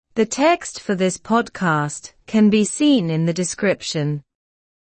The text for this podcast can be seen in the description.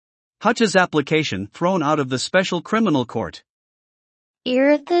 Hutch's application thrown out of the Special Criminal Court.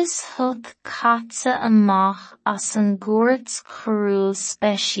 Iarratas thug caite amach as an Gcomhairt Chorúil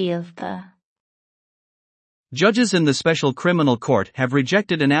Speisialta. Judges in the Special Criminal Court have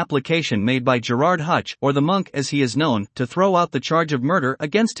rejected an application made by Gerard Hutch, or the Monk as he is known, to throw out the charge of murder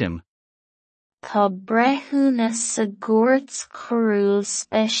against him. Tá breithniúna sa Gcomhairt Chorúil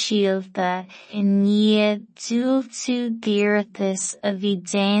Speisialta I ndiaidh dúiltú d'iarratas a bhí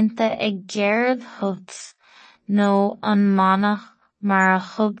déanta ag Gerard Hutch, nó an mbeanach mar a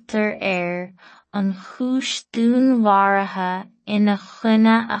thugtar an chúis dúnmharuithe ina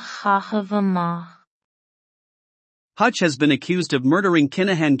dhuine a chaitheamh amach. Hutch has been accused of murdering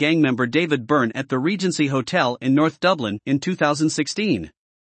Kinahan gang member David Byrne at the Regency Hotel in North Dublin in 2016.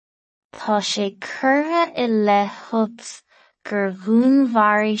 Tá sé curtha I le Hutch gur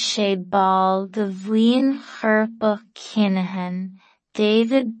dhúnmharaigh sé ball de bhliain chorpa Kinahan,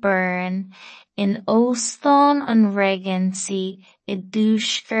 David Byrne, in óstán an Regency I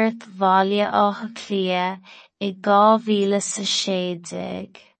dtúscairt Bhaile Átha Cliath I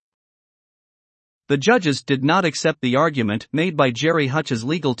 2016. The judges did not accept the argument made by Gerry Hutch's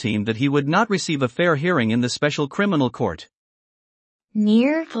legal team that he would not receive a fair hearing in the Special Criminal Court.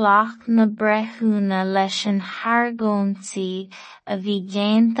 Níor ghlac na breithniúna leis an thar-ghontaí a bhí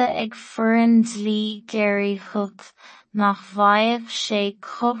géanta ag foireann dlí Gerry Hutch nach bhfaigheadh sé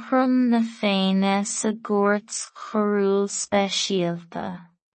cothrom na féine sa Gcomhairt Chorúil Speisialta.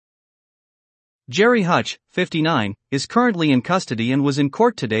 Gerry Hutch, 59, is currently in custody and was in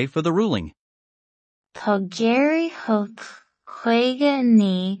court today for the ruling. Tá Gerry Hutch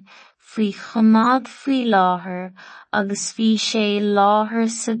 59 faoi choimeád faoi láthair agus bhí sé láthair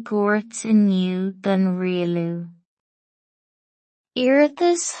sa Gcomhairt inniu don rialú.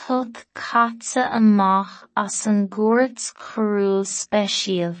 Iarratas thug caite amach as an Gcomhairt Chorúil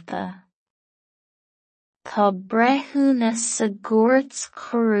Speisialta. Tá breithniúna sa Gcomhairt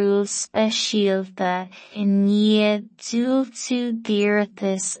Chorúil Speisialta I ndiaidh dúiltú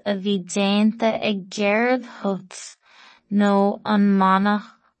d'iarratas a bhí déanta ag Gerard Hutch, nó an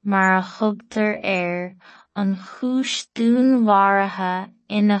mbeanach mar a thugtar an chúis dúnmharuithe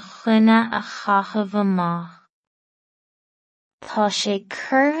ina dhuine a chaitheamh amach. Tá sé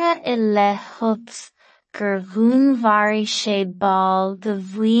curtha I le Hutch gur dhúnmharaigh sé ball de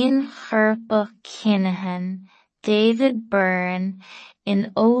bhliain chorpa Kinahan, David Byrne,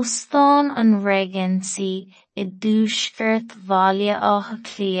 in óstán an Regency I dtúscairt Bhaile Átha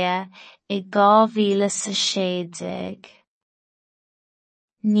Cliath I 2016.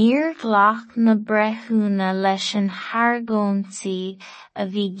 Níor ghlac na breithniúna leis an thar-ghontaí a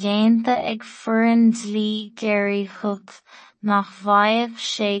bhí géanta ag foireann dlí Gerry Hutch nach bhfaigheadh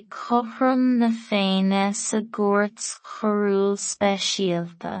sé cothrom na féine sa Gcomhairt Chorúil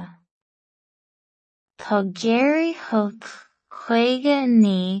Speisialta. Tá Gerry Hutch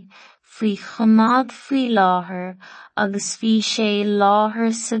 59 faoi choimeád faoi láthair agus bhí sé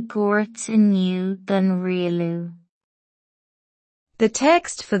láthair sa Gcomhairt inniu don rialú. The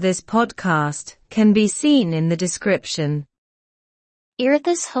text for this podcast can be seen in the description.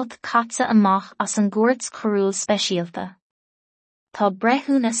 Iarratas thug caite amach as an Gcomhairt Chorúil Speisialta. Tá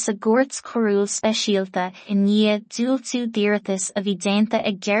breithniúna sa Gcomhairt Chorúil Speisialta I ndiaidh dúiltú d'iarratas a bhí déanta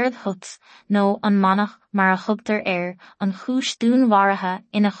ag Gerard Hutch, nó an mbeanach mar a thugtar an chúis dúnmharuithe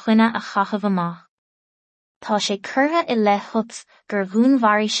ina dhuine a chaitheamh amach. Tá sé curtha I le Hutch gur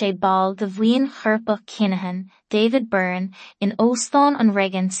dhúnmharaigh sé ball de bhliain chorpa Kinahan, David Byrne, in óstán an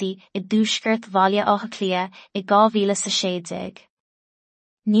Regency I dtúscairt Bhaile Átha Cliath I 2016.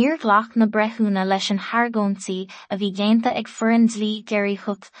 Níor ghlac na breithniúna leis an thar-ghontaí a bhí géanta ag foireann dlí Gerry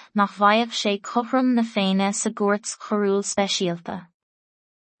Hutch nach bhfaigheadh sé cothrom na féine sa Gcomhairt Chorúil Speisialta.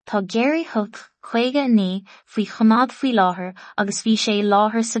 Tá Gerry Hutch 59 faoi choimeád faoi láthair agus bhí sé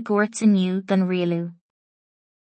láthair sa Gcomhairt inniu don rialú.